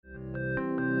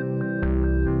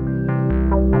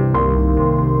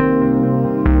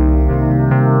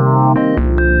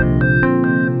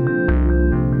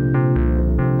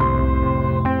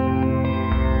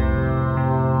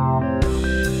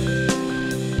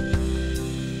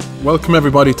Welcome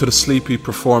everybody to the Sleepy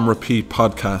Perform Repeat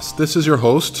podcast. This is your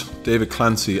host, David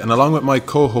Clancy, and along with my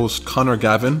co-host, Conor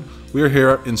Gavin, we are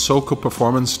here in SoCo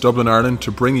Performance, Dublin, Ireland,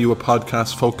 to bring you a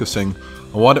podcast focusing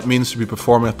on what it means to be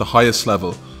performing at the highest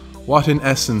level, what in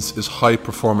essence is high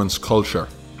performance culture.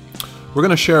 We're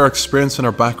going to share our experience and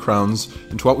our backgrounds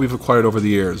into what we've acquired over the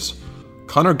years.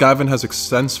 Conor Gavin has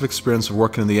extensive experience of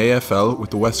working in the AFL with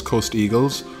the West Coast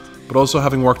Eagles, but also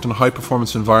having worked in a high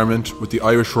performance environment with the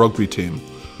Irish rugby team.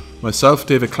 Myself,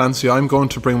 David Clancy, I'm going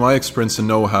to bring my experience and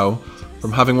know-how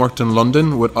from having worked in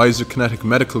London with Isaac Kinetic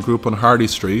Medical Group on Harley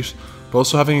Street, but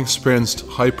also having experienced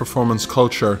high performance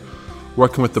culture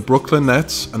working with the Brooklyn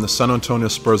Nets and the San Antonio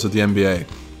Spurs of the NBA.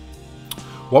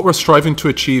 What we're striving to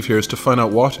achieve here is to find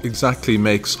out what exactly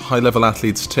makes high-level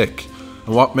athletes tick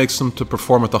and what makes them to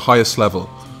perform at the highest level,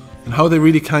 and how they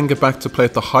really can get back to play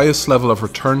at the highest level of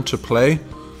return to play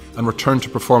and return to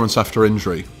performance after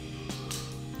injury.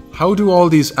 How do all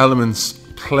these elements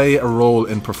play a role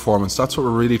in performance? That's what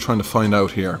we're really trying to find out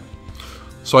here.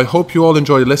 So I hope you all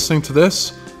enjoy listening to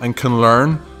this and can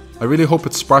learn. I really hope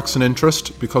it sparks an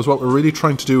interest, because what we're really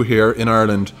trying to do here in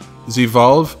Ireland is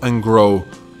evolve and grow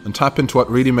and tap into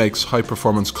what really makes high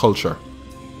performance culture.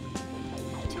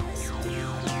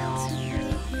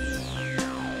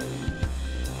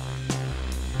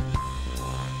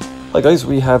 Hi guys,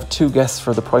 we have two guests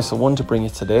for the price of one to bring you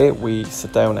today. We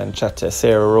sit down and chat to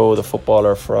Sarah Rowe, the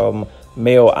footballer from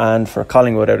Mayo and for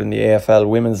Collingwood out in the AFL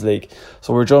Women's League.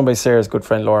 So we're joined by Sarah's good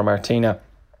friend Laura Martina,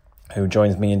 who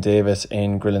joins me and David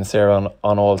in grilling Sarah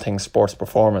on all things sports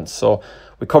performance. So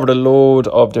we covered a load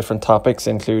of different topics,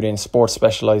 including sports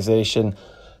specialisation,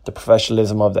 the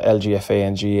professionalism of the LGFA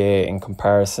and GA in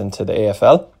comparison to the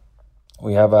AFL.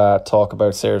 We have a talk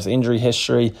about Sarah's injury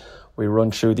history. We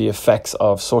run through the effects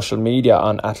of social media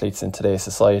on athletes in today's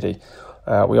society.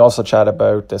 We also chat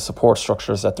about the support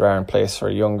structures that there are in place for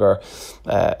younger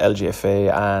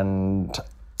LGFA and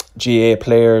GA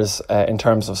players in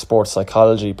terms of sports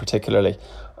psychology particularly.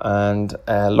 And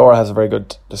Laura has a very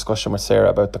good discussion with Sarah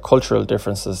about the cultural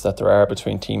differences that there are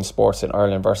between team sports in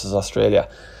Ireland versus Australia.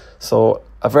 So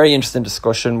a very interesting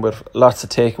discussion with lots of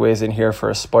takeaways in here for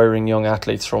aspiring young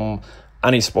athletes from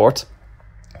any sport.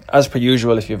 As per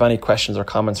usual, if you have any questions or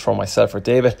comments from myself or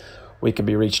David, we can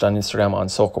be reached on Instagram on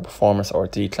SoCo Performance or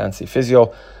D Clancy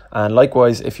Physio. And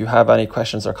likewise, if you have any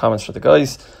questions or comments for the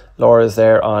guys, Laura is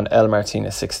there on L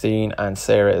Martina 16 and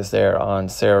Sarah is there on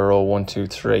Sarah Rowe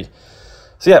 123.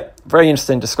 So yeah, very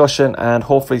interesting discussion and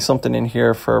hopefully something in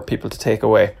here for people to take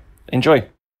away. Enjoy.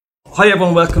 Hi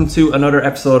everyone, welcome to another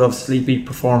episode of Sleepy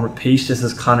Perform Repeat. This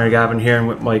is Conor Gavin here and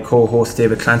with my co-host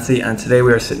David Clancy, and today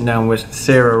we are sitting down with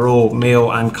Sarah Rowe, Mayo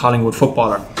and Collingwood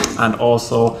footballer, and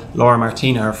also Laura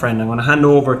Martina, our friend. I'm going to hand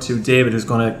over to David, who's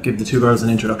going to give the two girls an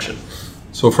introduction.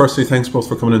 So firstly, thanks both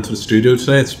for coming into the studio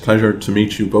today. It's a pleasure to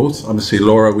meet you both. Obviously,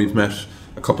 Laura, we've met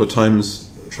a couple of times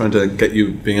trying to get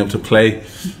you being able to play.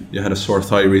 You had a sore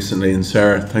thigh recently, and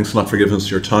Sarah, thanks a lot for giving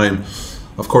us your time.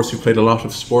 Of course, you've played a lot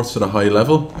of sports at a high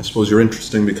level. I suppose you're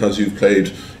interesting because you've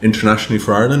played internationally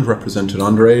for Ireland, represented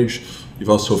underage. You've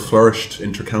also flourished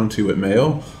inter-county with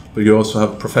Mayo, but you also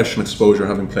have professional exposure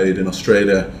having played in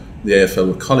Australia, the AFL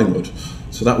with Collingwood.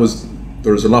 So there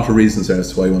was a lot of reasons there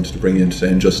as to why I wanted to bring you in today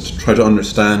and just try to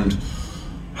understand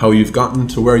how you've gotten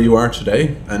to where you are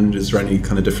today, and is there any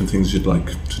kind of different things you'd like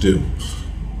to do?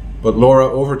 But Laura,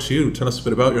 over to you. Tell us a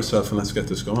bit about yourself and let's get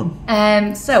this going.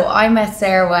 So I met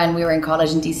Sarah when we were in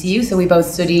college in DCU. So we both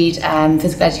studied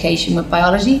physical education with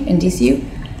biology in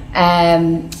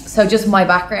DCU. So just my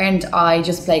background, I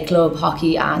just play club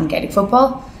hockey and Gaelic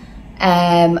football.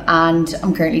 And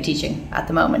I'm currently teaching at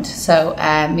the moment. So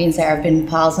me and Sarah have been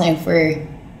pals now for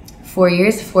 4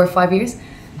 or 5 years.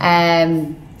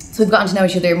 So we've gotten to know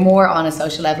each other more on a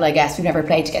social level, I guess. We've never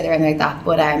played together or anything like that.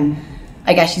 But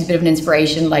I guess she's a bit of an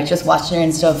inspiration, like just watching her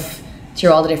and stuff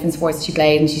through all the different sports she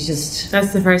played, and she's just...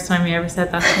 That's the first time you ever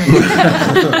said that to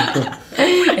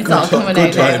me. It's all coming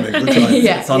out timing, now. Good timing.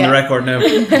 It's on the record now.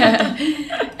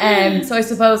 So I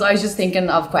suppose I was just thinking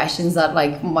of questions that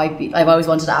might be I've always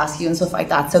wanted to ask you and stuff like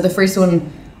that. So the first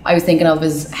one I was thinking of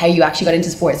is how you actually got into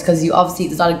sports, because you obviously,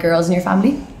 there's a lot of girls in your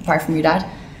family apart from your dad.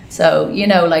 So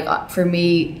for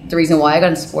me, the reason why I got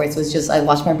into sports was just I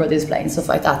watched my brothers play and stuff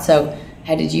like that. So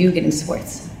how did you get into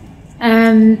sports?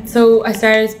 So I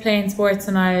started playing sports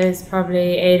when I was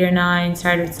probably 8 or 9,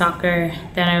 started with soccer,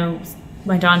 then I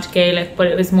went on to Gaelic, but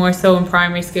it was more so in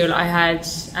primary school. I had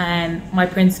my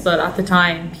principal at the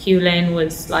time, Hugh Lynn,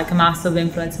 was like a massive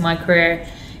influence in my career.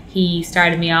 He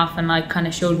started me off and kind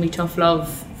of showed me tough love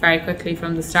very quickly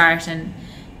from the start, and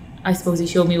I suppose he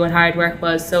showed me what hard work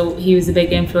was, so he was a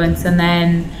big influence. And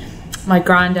then my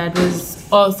granddad was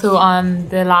also on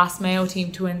the last Mayo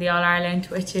team to win the All-Ireland,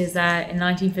 which is in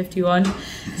 1951,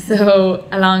 so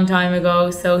a long time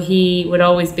ago. So he would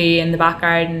always be in the back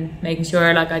garden making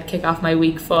sure like I'd kick off my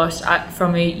weak foot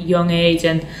from a young age,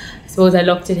 and I suppose I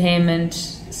looked at him and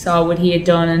saw what he had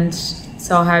done and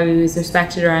saw how he was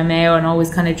respected around Mayo, and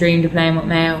always kind of dreamed of playing with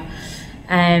Mayo.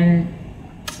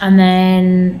 And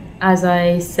then, as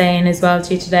I was saying as well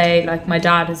to you today, like my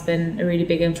dad has been a really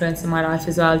big influence in my life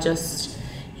as well.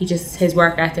 His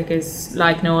work ethic is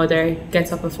like no other.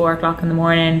 Gets up at 4 o'clock in the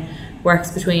morning,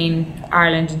 works between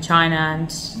Ireland and China, and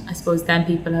I suppose them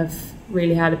people have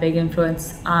really had a big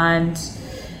influence. And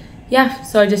yeah,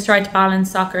 so I just tried to balance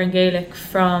soccer and Gaelic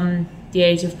from the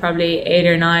age of probably 8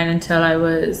 or 9 until I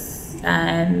was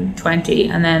 20,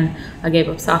 and then I gave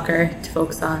up soccer to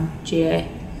focus on GA.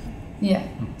 Yeah.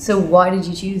 So why did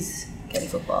you choose Gaelic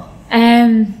football?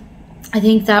 I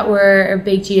think that we're a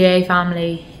big GA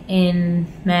family in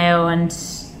Mayo, and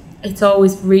it's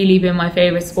always really been my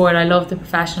favourite sport. I love the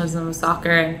professionalism of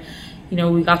soccer, and you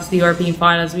know, we got to the European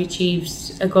finals, we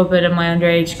achieved a good bit of my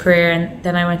underage career, and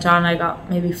then I went on, I got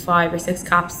maybe 5 or 6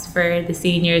 caps for the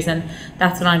seniors, and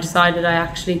that's when I decided I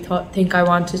actually think I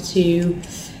wanted to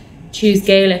choose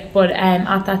Gaelic. But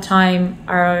at that time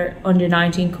our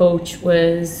under-19 coach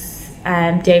was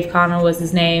Dave Connell was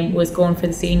his name, was going for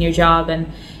the senior job,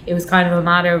 and it was kind of a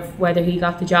matter of whether he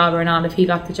got the job or not. If he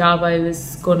got the job, I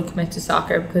was going to commit to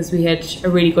soccer because we had a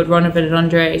really good run of it at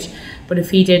underage, but if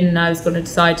he didn't, I was going to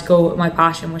decide to go with my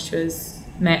passion, which was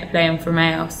playing for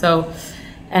Mayo. So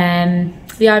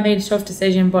yeah, I made a tough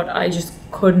decision, but I just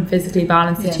couldn't physically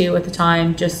balance the two at the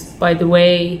time, just by the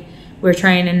way we're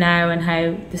training now and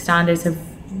how the standards have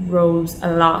rose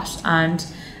a lot, and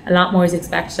a lot more is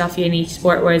expected of you in each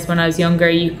sport. Whereas when I was younger,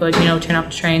 you could, you know, turn up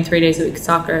to train 3 days a week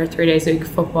soccer, 3 days a week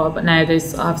football. But now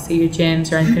there's obviously your gyms,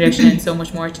 your conditioning, so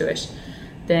much more to it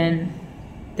than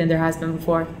there has been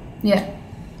before. Yeah.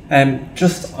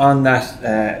 Just on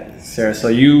that, Sarah. So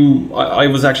I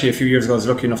was actually a few years ago, I was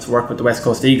lucky enough to work with the West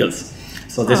Coast Eagles.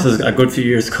 So this is a good few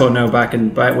years ago now,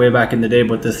 way back in the day.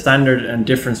 But the standard and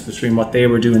difference between what they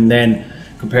were doing then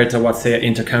compared to what, say,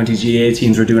 inter-county GA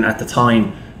teams were doing at the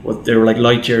time, they were like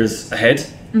light years ahead.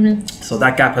 Mm-hmm. So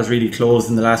that gap has really closed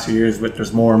in the last few years.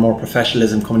 There's more and more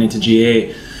professionalism coming into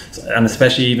GA, and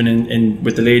especially even in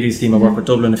with the ladies team. I worked with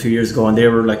Dublin a few years ago, and they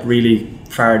were like really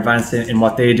far advanced in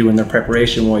what they do in their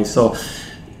preparation wise. So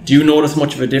do you notice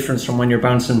much of a difference from when you're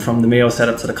bouncing from the Mayo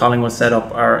setup to the Collingwood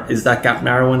setup, or is that gap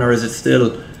narrowing, or is it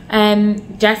still?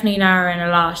 Definitely narrowing a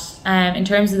lot. In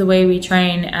terms of the way we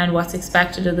train and what's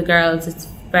expected of the girls, it's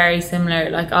very similar.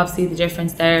 Like obviously the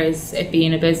difference there is it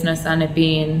being a business and it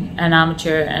being an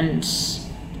amateur and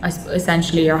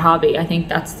essentially your hobby. I think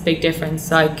that's the big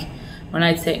difference. Like when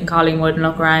I'd sit in Collingwood and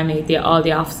look around me, all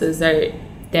the offices are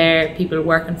there, people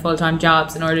working full-time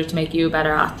jobs in order to make you a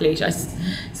better athlete.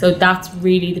 So that's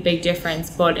really the big difference.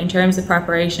 But in terms of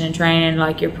preparation and training,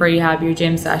 like your prehab, your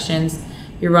gym sessions,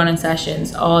 your running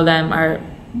sessions, all of them are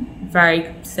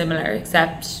very similar,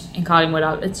 except in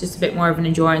Collingwood it's just a bit more of an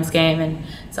endurance game, and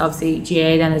it's obviously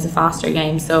GA then is a faster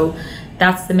game. So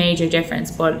that's the major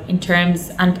difference. But in terms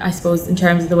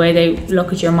of the way they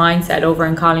look at your mindset over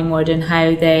in Collingwood, and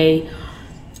how they,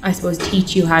 I suppose,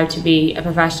 teach you how to be a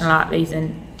professional athlete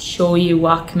and show you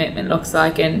what commitment looks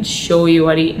like and show you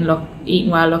what eating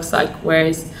well looks like.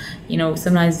 Whereas, you know,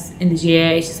 sometimes in the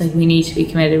GA it's just like, we need to be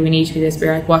committed, we need to be this.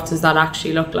 We're like, what does that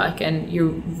actually look like? And you're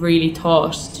really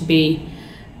taught to be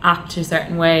act a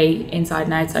certain way inside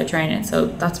and outside training. So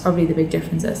that's probably the big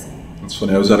differences. It's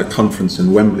funny, I was at a conference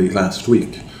in Wembley last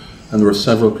week, and there were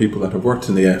several people that have worked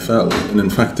in the AFL, and in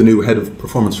fact the new head of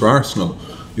performance for Arsenal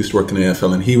used to work in the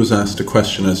AFL, and he was asked a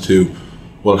question as to,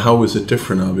 well, how is it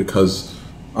different now? Because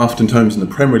oftentimes in the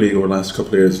Premier League over the last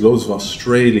couple of years, loads of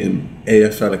Australian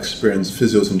AFL experienced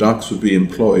physios and docs would be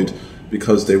employed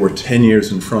because they were 10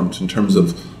 years in front in terms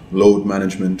of load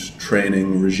management,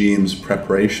 training, regimes,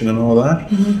 preparation and all that.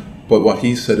 Mm-hmm. But what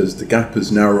he said is the gap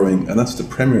is narrowing, and that's the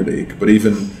Premier League. But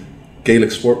even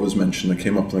Gaelic sport was mentioned, that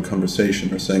came up in the conversation.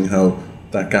 They're saying how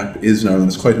that gap is narrowing.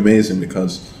 It's quite amazing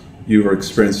because you are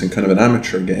experiencing kind of an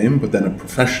amateur game, but then a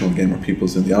professional game where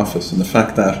people's in the office. And the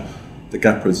fact that the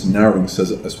gap is narrowing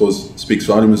says, I suppose, speaks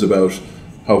volumes about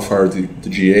how far the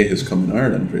GA has come in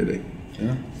Ireland, really.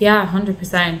 Yeah,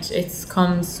 100%. It's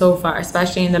come so far,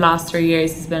 especially in the last 3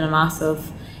 years. There's been a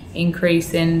massive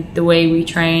increase in the way we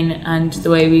train and the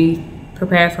way we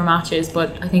prepare for matches.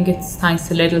 But I think it's thanks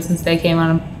to Lidl, since they came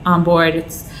on board,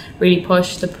 it's really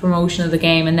pushed the promotion of the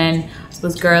game. And then I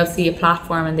suppose girls see a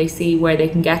platform and they see where they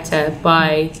can get to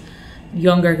by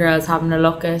younger girls having a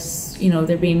look at, you know,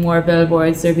 there being more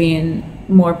billboards, there being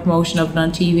more promotion of it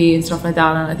on TV and stuff like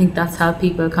that, and I think that's how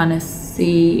people kind of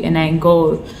see an end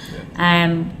goal.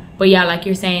 But yeah, like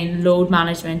you're saying, load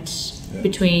management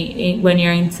between when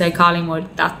you're in, say,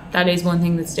 Collingwood, that is one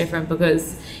thing that's different,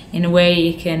 because in a way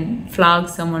you can flog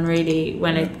someone really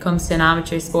when it comes to an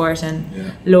amateur sport,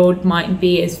 and load mightn't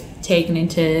be as taken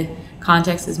into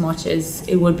context as much as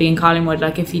it would be in Collingwood.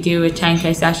 Like if you do a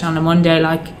 10k session on a Monday,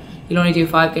 like you'll only do a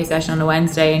 5k session on a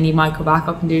Wednesday, and you might go back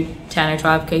up and do 10 or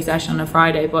 12k session on a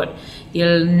Friday, but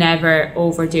you'll never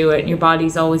overdo it and your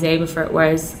body's always able for it.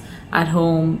 Whereas at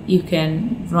home you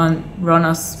can run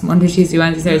us Monday, Tuesday,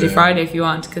 Wednesday, Thursday, Friday if you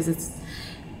want, because it's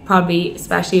probably,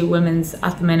 especially women's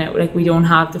at the minute, like we don't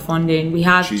have the funding. We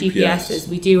have GPSs,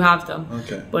 we do have them,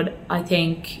 but I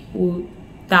think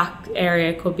that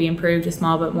area could be improved a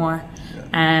small bit more.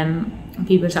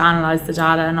 People to analyse the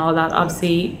data and all that.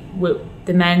 Obviously with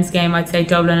the men's game, I'd say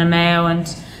Dublin and Mayo and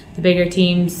the bigger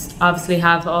teams obviously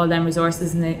have all them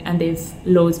resources, and they've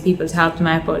loads of people to help them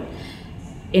out, but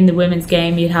in the women's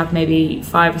game you'd have maybe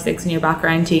 5 or 6 in your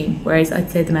background team, whereas I'd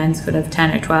say the men's could have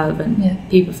 10 or 12 and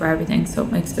people for everything, so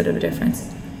it makes a bit of a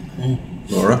difference.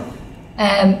 Laura?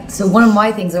 So one of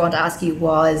my things I want to ask you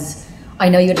was, I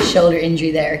know you had a shoulder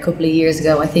injury there a couple of years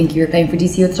ago. I think you were playing for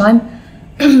DCU at the time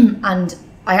and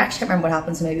I actually can't remember what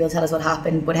happened, so maybe you'll tell us what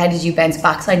happened, but how did you bounce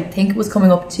back? So I think it was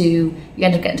coming up to, you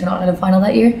ended up getting to an All-Ireland final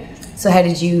that year, so how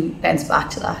did you bounce back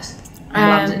to that?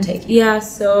 How long did it take you? Yeah,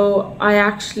 so I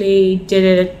actually did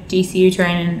it at DCU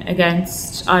training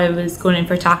I was going in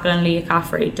for tackle and Leah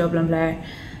Caffrey, Dublin player.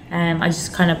 I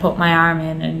just kind of put my arm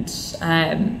in,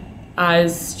 and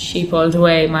as she pulled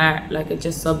away, it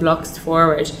just subluxed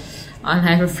forward. I'll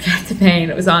never forget the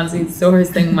pain. It was honestly the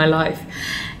sorest thing in my life.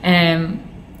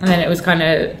 And then it was kind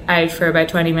of out for about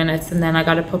 20 minutes, and then I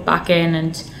got it put back in,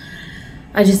 and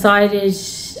I decided,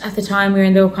 at the time we were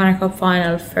in the O'Connor Cup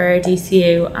final for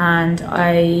DCU, and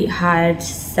I had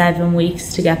 7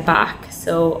 weeks to get back.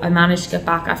 So I managed to get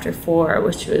back after 4,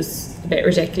 which was a bit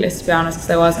ridiculous, to be honest,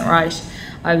 because I wasn't right.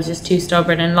 I was just too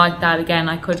stubborn, and like that again,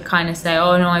 I could kind of say,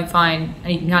 oh no, I'm fine,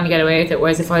 and you can kind of get away with it,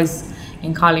 whereas if I was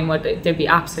in Collingwood, there'd be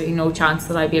absolutely no chance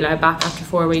that I'd be allowed back after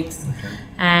 4 weeks.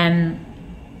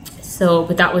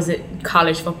 But that was at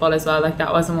college football as well, like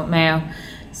that wasn't with Mayo.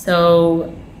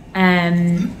 So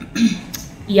and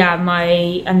then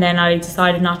I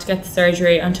decided not to get the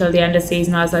surgery until the end of the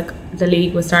season. I was like, the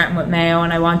league was starting with Mayo,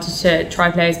 and I wanted to try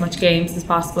play as much games as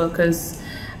possible, because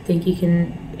I think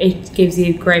it gives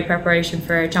you great preparation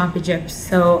for championships.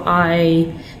 So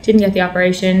I didn't get the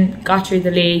operation, got through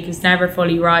the league, was never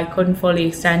fully right, couldn't fully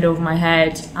extend over my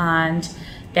head, and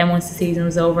then once the season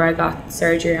was over, I got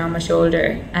surgery on my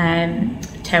shoulder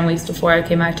 10 weeks before I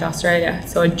came out to Australia.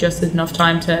 So I just had enough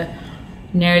time to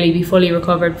nearly be fully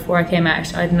recovered before I came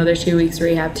out. I had another 2 weeks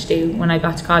rehab to do when I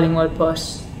got to Collingwood, but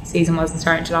season wasn't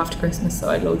starting till after Christmas, so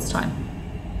I had loads of time.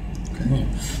 Okay.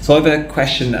 So I have a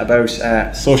question about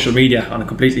social media on a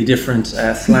completely different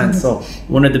slant. So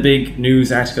one of the big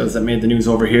news articles that made the news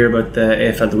over here about the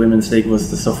AFL, the Women's League, was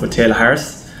the stuff with Taylor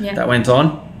Harris that went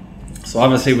on. So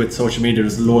obviously with social media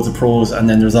there's loads of pros, and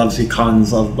then there's obviously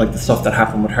cons of like the stuff that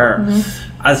happened with her.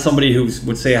 As somebody who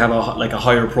would say have a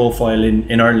higher profile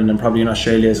in Ireland and probably in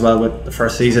Australia as well with the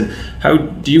first season, how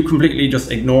do you completely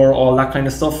just ignore all that kind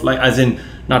of stuff, like as in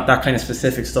not that kind of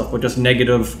specific stuff, but just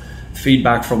negative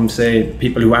feedback from, say,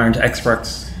 people who aren't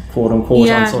experts, quote unquote,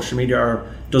 on social media?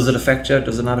 Or does it affect you?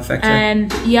 Does it not affect you?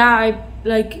 I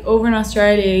like over in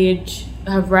Australia you'd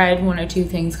have read 1 or 2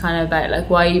 things kind of about like,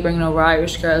 why are you bringing over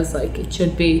Irish girls, like it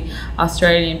should be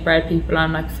Australian bred people.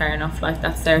 I'm like, fair enough, like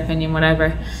that's their opinion,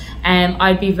 whatever.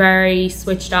 I'd be very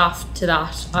switched off to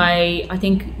that. I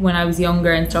think when I was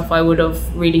younger and stuff, I would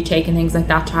have really taken things like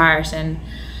that to heart and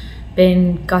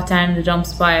got down in the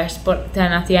dumps by it. But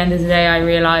then at the end of the day I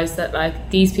realised that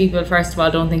like these people first of all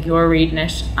don't think you're reading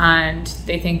it, and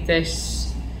they think that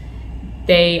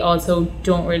they also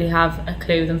don't really have a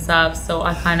clue themselves. So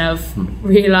I kind of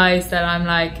realised that I'm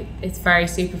like, it's very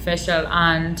superficial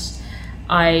and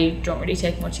I don't really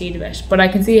take much heed of it. But I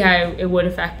can see how it would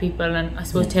affect people, and I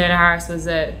suppose Taylor Harris was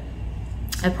a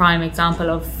prime example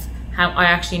of how I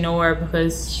actually know her,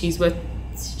 because she's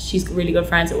really good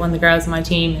friends with one of the girls on my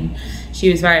team, and she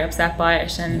was very upset by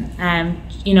it, and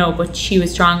but she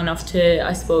was strong enough to,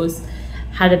 I suppose,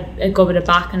 had a good bit of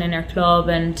backing in her club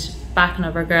and backing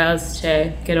of her girls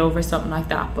to get over something like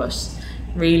that. But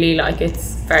really, like,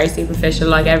 it's very superficial,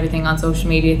 like everything on social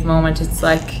media at the moment. It's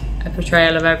like a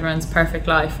portrayal of everyone's perfect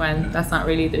life when that's not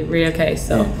really the real case.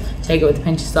 So take it with a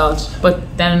pinch of salt.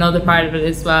 But then another part of it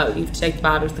is, well, you have to take the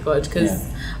bad with the good,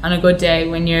 because on a good day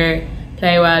when you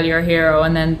play well, you're a hero,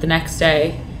 and then the next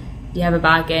day you have a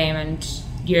bad game and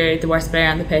you're the worst player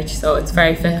on the pitch. So it's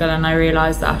very fickle, and I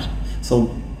realise that.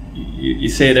 So you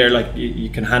say there, like, you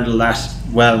can handle that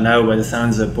well now by the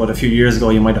sounds of it, but a few years ago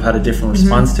you might have had a different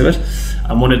response to it.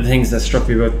 And one of the things that struck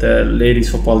me about the ladies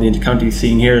football, the intercounty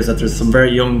scene here, is that there's some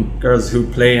very young girls who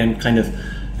play and kind of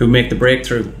who make the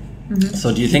breakthrough.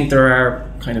 So do you think there are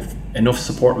kind of enough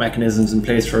support mechanisms in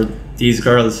place for these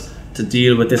girls to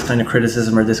deal with this kind of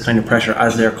criticism or this kind of pressure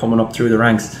as they're coming up through the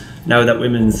ranks, now that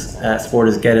women's sport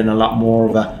is getting a lot more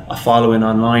of a following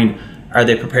online? Are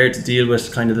they prepared to deal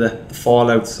with kind of the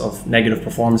fallouts of negative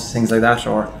performances, things like that?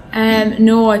 Or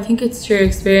no, I think it's through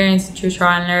experience, through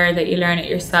trial and error, that you learn it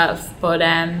yourself. But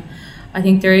I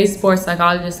think there is sports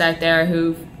psychologists out there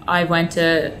who I've went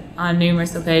to on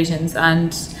numerous occasions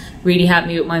and really helped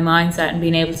me with my mindset and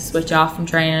being able to switch off from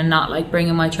training and not like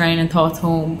bringing my training thoughts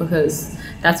home, because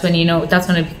that's when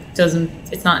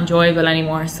it's not enjoyable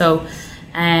anymore. So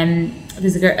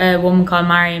there's a woman called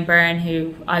Marion Byrne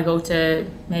who I go to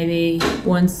maybe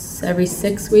once every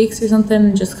 6 weeks or something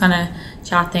and just kind of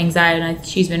chat things out, and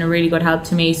she's been a really good help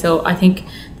to me. So I think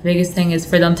the biggest thing is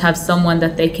for them to have someone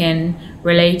that they can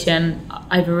relate to, and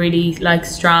I have a really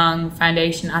strong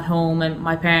foundation at home, and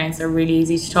my parents are really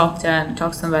easy to talk to and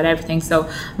talk to them about everything. So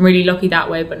I'm really lucky that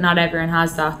way, but not everyone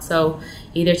has that. So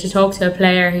either to talk to a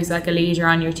player who's like a leader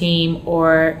on your team,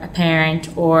 or a parent,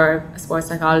 or a sports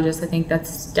psychologist, I think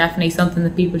that's definitely something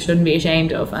that people shouldn't be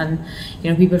ashamed of. And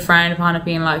people frown upon it,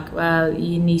 being like, well,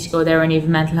 you need to go there when you have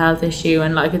a mental health issue,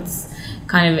 and like it's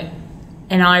kind of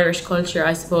an Irish culture,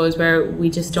 I suppose, where we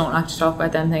just don't like to talk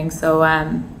about them things. So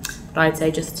but I'd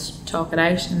say just talk it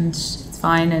out and it's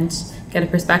fine, and get a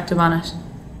perspective on it.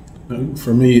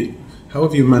 For me, how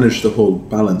have you managed the whole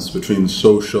balance between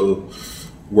social,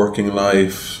 working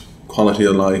life, quality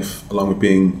of life, along with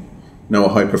being now a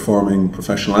high-performing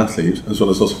professional athlete, as well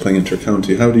as also playing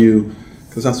inter-county? How do you,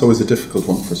 because that's always a difficult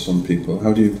one for some people,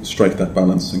 how do you strike that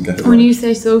balance and get it right? When you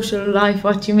say social life,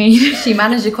 what do you mean? She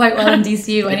managed it quite well in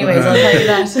DCU anyways, I'll tell you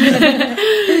that.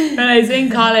 When I was in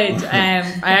college, I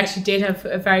actually did have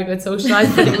a very good social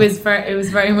life, but it was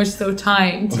very much so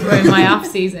timed in my off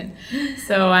season.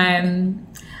 So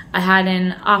I had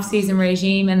an off-season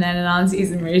regime and then an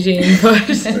on-season regime, but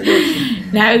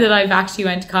now that I've actually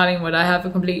went to Collingwood, I have a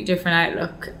completely different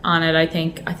outlook on it. I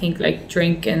think like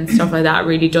drink and stuff like that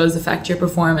really does affect your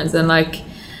performance, and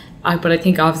but I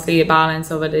think obviously a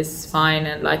balance of it is fine,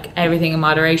 and like everything in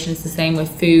moderation. Is the same with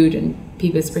food and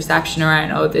people's perception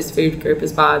around, oh, this food group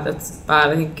is bad, that's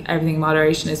bad. I think everything in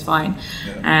moderation is fine.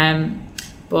 Yeah.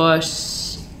 But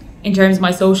in terms of my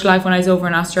social life, when I was over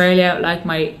in Australia, like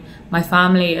my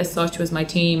family as such was my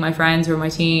team, my friends were my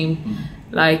team.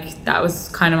 Like that was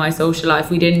kind of my social life.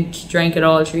 We didn't drink at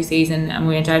all through season, and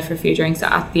we went out for a few drinks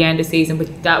at the end of season,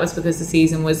 but that was because the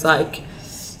season was like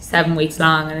 7 weeks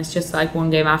long, and it's just like one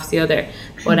game after the other.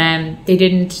 But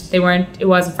it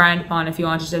wasn't frowned upon if you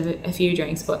wanted to have a few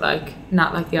drinks, but like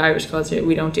not like the Irish culture,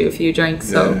 we don't do a few drinks.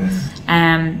 So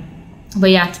but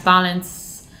yeah, to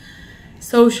balance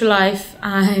social life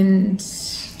and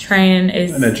training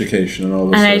is and education and all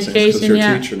those sort of things, because you're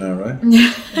a teacher now, right?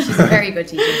 Yeah. She's a very good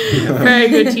teacher. Very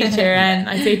good teacher, and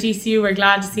I say DCU, we're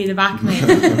glad to see the back of me.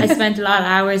 I spent a lot of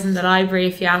hours in the library.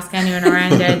 If you ask anyone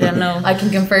around there, they'll know. I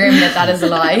can confirm that is a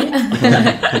lie.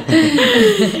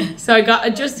 So I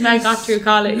just about got through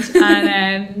college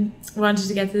and wanted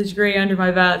to get the degree under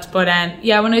my belt. But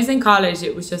yeah, when I was in college,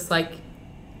 it was just like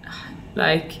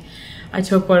I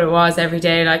took what it was every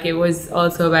day. Like it was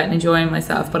also about enjoying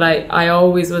myself, but I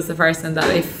always was the person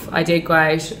that if I did go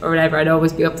out or whatever, I'd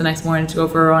always be up the next morning to go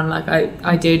for a run. Like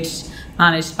I did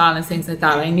manage to balance things like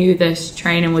that. I knew that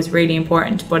training was really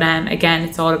important, but again,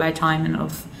 it's all about timing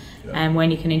of when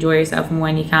you can enjoy yourself and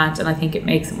when you can't, and I think it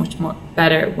makes it much more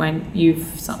better when you've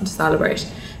something to celebrate.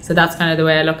 So that's kind of the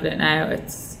way I look at it now.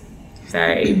 It's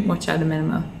very much at a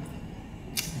minimum.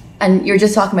 And you're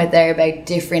just talking about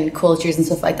different cultures and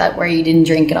stuff like that, where you didn't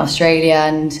drink in Australia,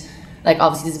 and like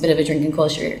obviously there's a bit of a drinking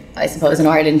culture, I suppose, in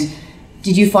Ireland.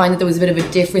 Did you find that there was a bit of a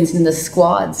difference in the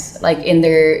squads, like in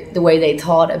the way they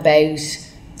thought about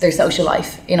their social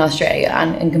life in Australia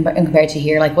and compared to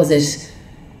here? Like, was it,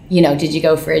 did you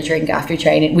go for a drink after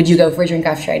training? Would you go for a drink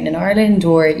after training in Ireland,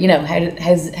 or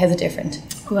how's it different?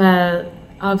 Well,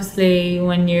 obviously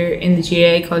when you're in the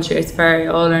GAA culture, it's very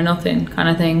all or nothing kind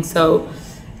of thing. So.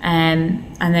 And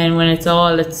then when it's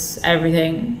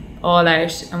everything all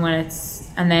out,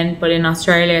 but in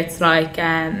Australia it's like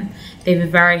they have a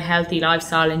very healthy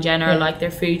lifestyle in general. Like their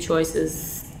food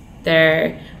choices,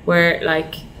 their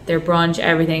brunch,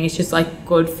 everything, it's just like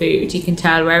good food. You can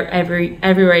tell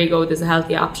everywhere you go there's a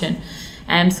healthy option.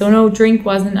 So no, drink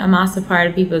wasn't a massive part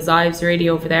of people's lives really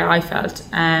over there, I felt.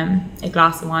 A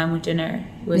glass of wine with dinner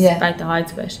was Yeah. about the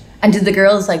height of it. And did the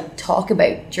girls like talk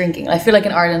about drinking? I feel like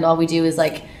in Ireland all we do is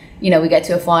like, you know, we get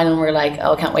to a final and we're like,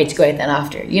 oh, I can't wait to go out then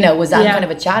after. You know, was that Yeah. kind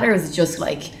of a chat, or was it just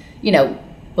like, you know,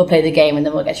 we'll play the game and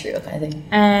then we'll get through it kind of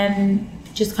thing?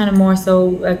 Just kind of more so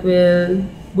like we'll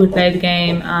play the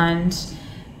game and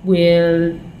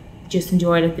we'll just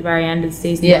enjoy it at the very end of the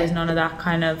season. Yeah. There was none of that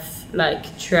kind of like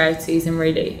throughout season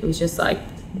really. It was just like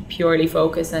purely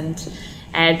focus, and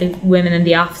the women in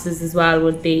the offices as well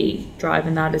would be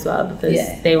driving that as well,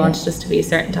 because they wanted us to be a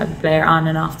certain type of player on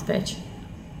and off the pitch.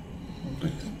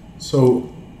 So,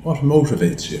 what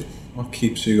motivates you? What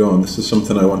keeps you going? This is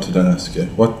something I wanted to ask you.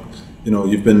 What, you know,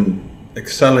 you've been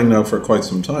excelling now for quite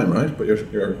some time, right? But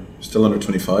you're still under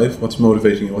 25. What's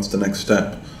motivating you? What's the next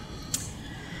step?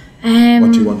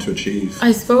 What do you want to achieve?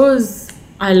 I suppose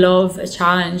I love a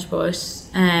challenge, but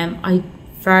I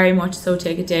very much so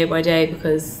take it day by day,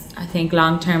 because I think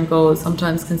long-term goals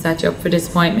sometimes can set you up for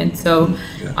disappointment. So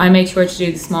I make sure to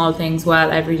do the small things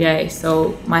well every day.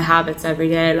 So my habits every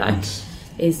day, like,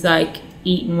 is like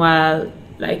eating well,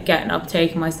 like getting up,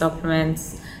 taking my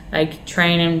supplements, like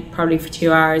training probably for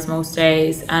 2 hours most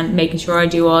days, and making sure I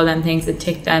do all them things that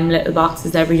tick them little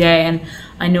boxes every day. And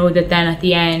I know that then at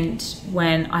the end,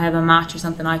 when I have a match or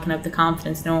something, I can have the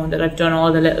confidence knowing that I've done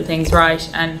all the little things right,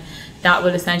 and that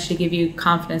will essentially give you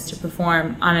confidence to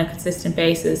perform on a consistent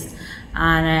basis.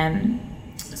 And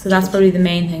so that's probably the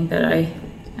main thing that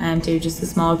I do, just the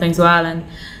small things well. And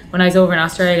when I was over in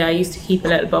Australia, I used to keep a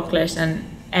little booklet, and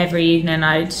every evening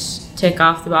I'd tick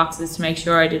off the boxes to make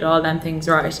sure I did all them things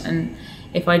right. And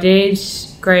if I did,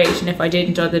 great, and if I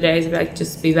didn't other days, I'd be like,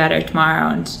 just be better tomorrow.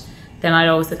 And then I'd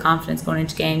always have confidence going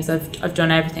into games. I've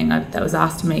done everything that was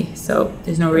asked of me, so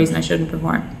there's no reason I shouldn't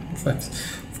perform. Perfect.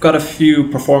 We've got a few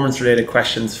performance-related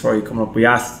questions for you coming up. We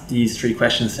asked these 3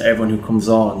 questions to everyone who comes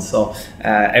on, so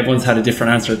everyone's had a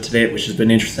different answer to date, which has been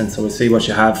interesting. So we'll see what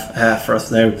you have for us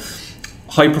now.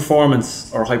 High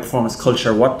performance or high performance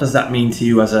culture, what does that mean to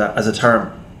you as a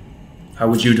term? How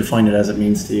would you define it as it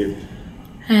means to you?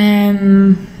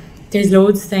 There's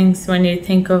loads of things when you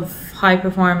think of high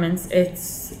performance.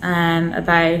 It's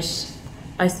about,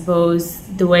 I suppose,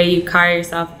 the way you carry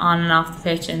yourself on and off the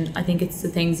pitch, and I think it's the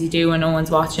things you do when no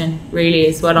one's watching really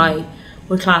is what I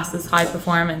would class as high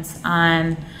performance.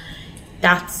 And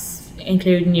that's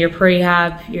including your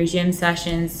prehab, your gym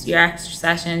sessions, your extra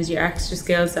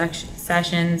skill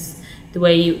sessions, the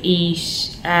way you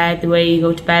eat, the way you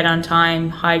go to bed on time,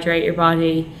 hydrate your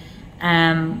body,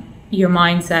 your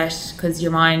mindset, because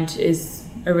your mind is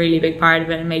a really big part of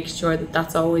it, and making sure that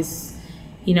that's always,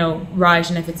 you know, right,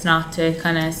 and if it's not, to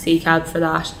kind of seek help for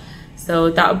that. So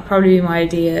that would probably be my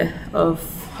idea of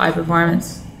high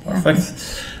performance.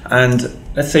 Perfect. And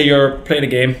let's say you're playing a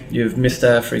game, you've missed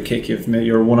a free kick,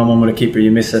 you're one-on-one with a keeper,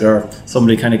 you miss it, or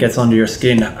somebody kind of gets under your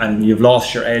skin and you've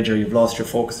lost your edge or you've lost your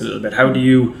focus a little bit. How do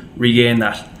you regain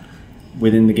that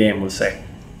within the game, we'll say?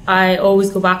 I always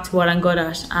go back to what I'm good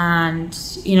at, and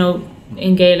you know,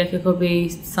 in Gaelic it could be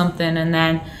something, and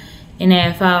then in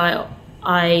AFL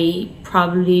I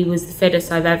probably was the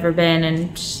fittest I've ever been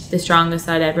and the strongest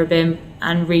I'd ever been,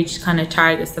 and reached kind of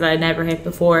targets that I'd never hit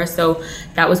before. So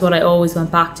that was what I always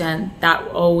went back to, and that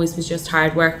always was just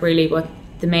hard work really. But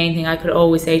the main thing I could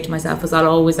always say to myself was I'll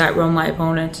always outrun my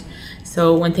opponent.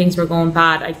 So when things were going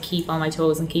bad, I'd keep on my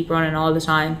toes and keep running all the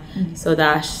time, so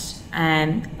that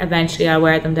eventually I'll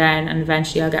wear them down and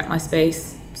eventually I'll get my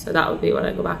space. So that would be what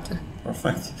I go back to.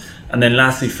 Perfect. And then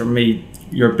lastly for me,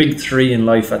 your big 3 in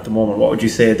life at the moment, what would you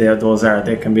say those are?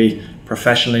 They can be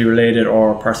professionally related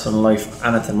or personal life,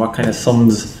 anything. What kind of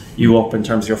sums you up in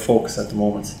terms of your focus at the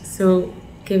moment? So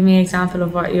give me an example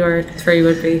of what your 3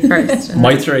 would be first.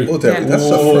 My 3? Oh, there, that's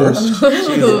the first.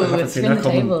 Ooh, it's in the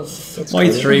tables. My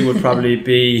 3 would probably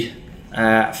be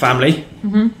family.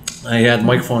 I had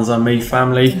microphones on me,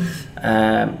 family,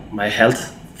 my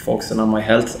health, focusing on my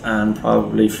health, and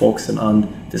probably focusing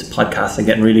on this podcast and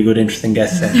getting really good, interesting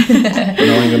guests in.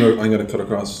 I'm gonna cut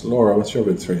across. Laura, what's your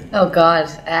big 3? Oh God,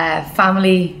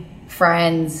 family,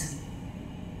 friends,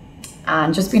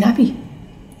 and just being happy.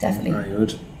 Definitely. Very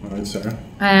good. All right, Sarah.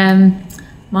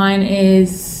 Mine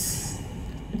is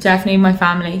definitely my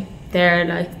family. They're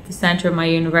like the centre of my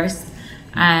universe.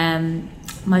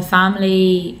 My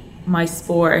family, my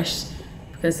sport,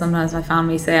 because sometimes my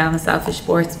family say I'm a selfish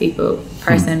sports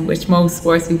person, which most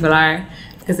sports people are,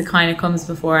 because it kind of comes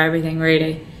before everything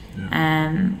really.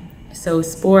 So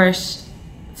sport,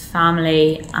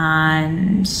 family,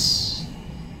 and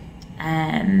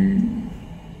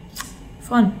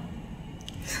fun.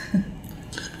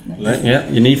 Yeah,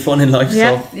 you need fun in life,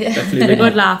 Yeah. so Yeah. definitely A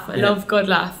good laugh. I love good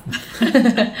laugh.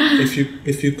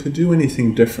 If you could do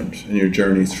anything different in your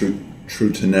journey through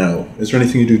through to now, is there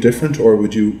anything you do different, or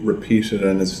would you repeat it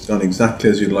and it's done exactly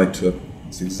as you'd like to?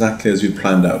 It's exactly as you'd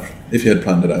planned out, if you had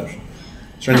planned it out.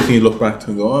 Is there anything you look back to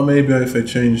and go, oh, maybe if I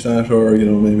changed that, or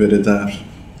maybe I did that?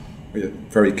 Are you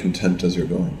very content as you're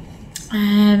going?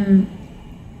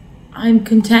 I'm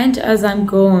content as I'm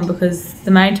going, because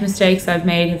the amount of mistakes I've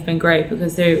made have been great,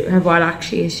 because they have what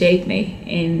actually has shaped me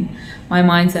in my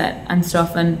mindset and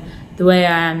stuff. And the way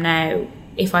I am now,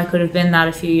 if I could have been that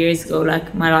a few years ago,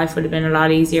 like, my life would have been a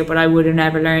lot easier, but I would have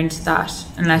never learned that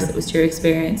unless it was through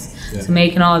experience. So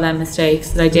making all them mistakes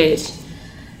that I did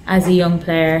as a young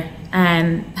player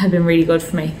have been really good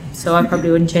for me. So I probably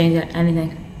wouldn't change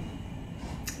anything.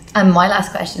 And my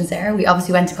last question, Sarah, we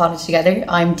obviously went to college together.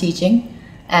 I'm teaching,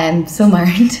 some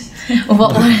aren't.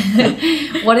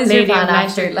 What is your plan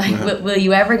after? Like, will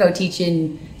you ever go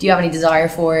teaching? Do you have any desire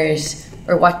for it?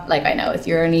 Or what, like, I know if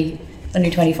you're only under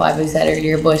 25, as I said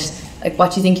earlier, but like,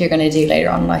 what do you think you're going to do later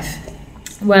on in life?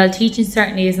 Well, teaching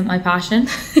certainly isn't my passion.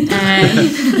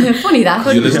 Funny that.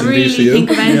 Couldn't really think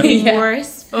of anything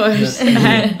worse. But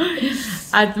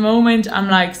at the moment, I'm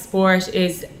like, sport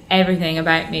is everything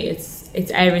about me. It's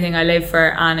everything I live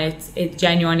for, and it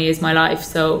genuinely is my life.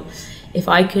 So if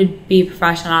I could be a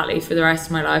professional athlete for the rest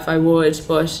of my life, I would.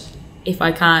 But if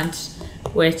I can't,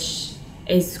 which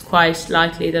is quite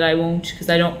likely that I won't, because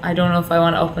I don't know if I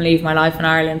want to up and leave my life in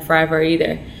Ireland forever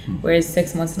either. Whereas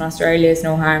 6 months in Australia is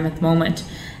no harm at the moment.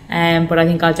 But I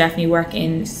think I'll definitely work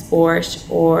in sport,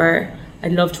 or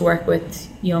I'd love to work with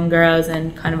young girls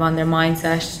and kind of on their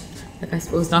mindset, like, I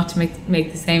suppose, not to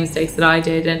make the same mistakes that I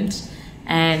did,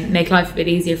 and make life a bit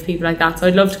easier for people like that. So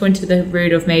I'd love to go into the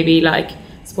route of maybe like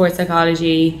sports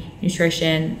psychology,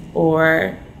 nutrition,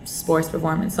 or sports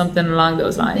performance, something along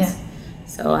those lines.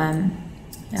 So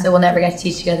so we'll never get to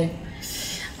teach together.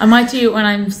 I might do it when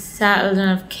I'm settled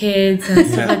and have kids and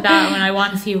stuff like that, when I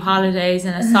want a few holidays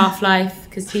and a soft life,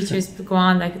 because teachers go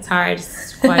on like it's hard.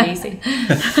 It's quite easy.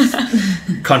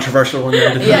 Controversial one.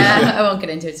 Yeah, I won't get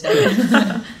into it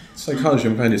today. Psychology,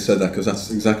 I'm glad you said that, because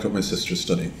that's exactly what my sister's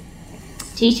studying.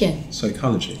 Teaching?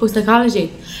 Psychology. Oh,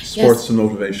 psychology. Sports and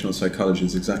motivational psychology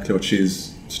is exactly what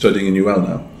she's studying in UL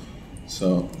now.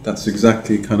 So that's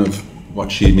exactly kind of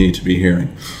what she'd need to be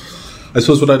hearing. I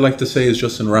suppose what I'd like to say is,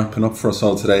 just in wrapping up for us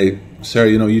all today, Sarah,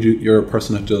 you're a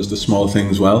person that does the small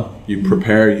things well. You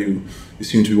prepare, you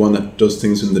seem to be one that does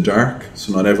things in the dark.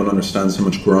 So not everyone understands how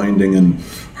much grinding and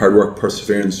hard work,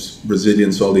 perseverance,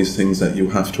 resilience, all these things that you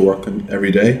have to work on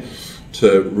every day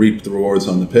to reap the rewards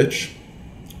on the pitch.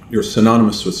 You're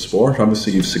synonymous with sport.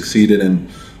 Obviously, you've succeeded in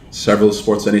several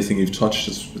sports. Anything you've touched,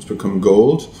 it's become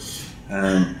gold.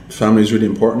 Family is really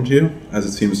important to you, as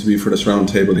it seems to be for this round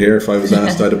table here. If I was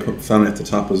asked, I'd have put family at the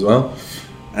top as well.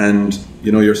 And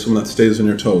you're someone that stays on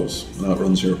your toes and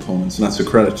outruns your opponents, and that's a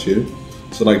credit to you.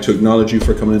 So I'd like to acknowledge you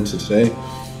for coming into today.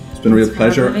 It's been a real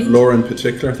pleasure. Laura in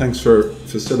particular, thanks for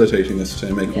facilitating this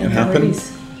today, making it happen.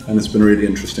 And it's been really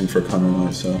interesting for Conor and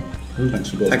I, so thanks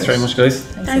for both. Thanks very much, guys.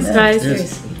 Thanks guys.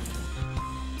 Cheers.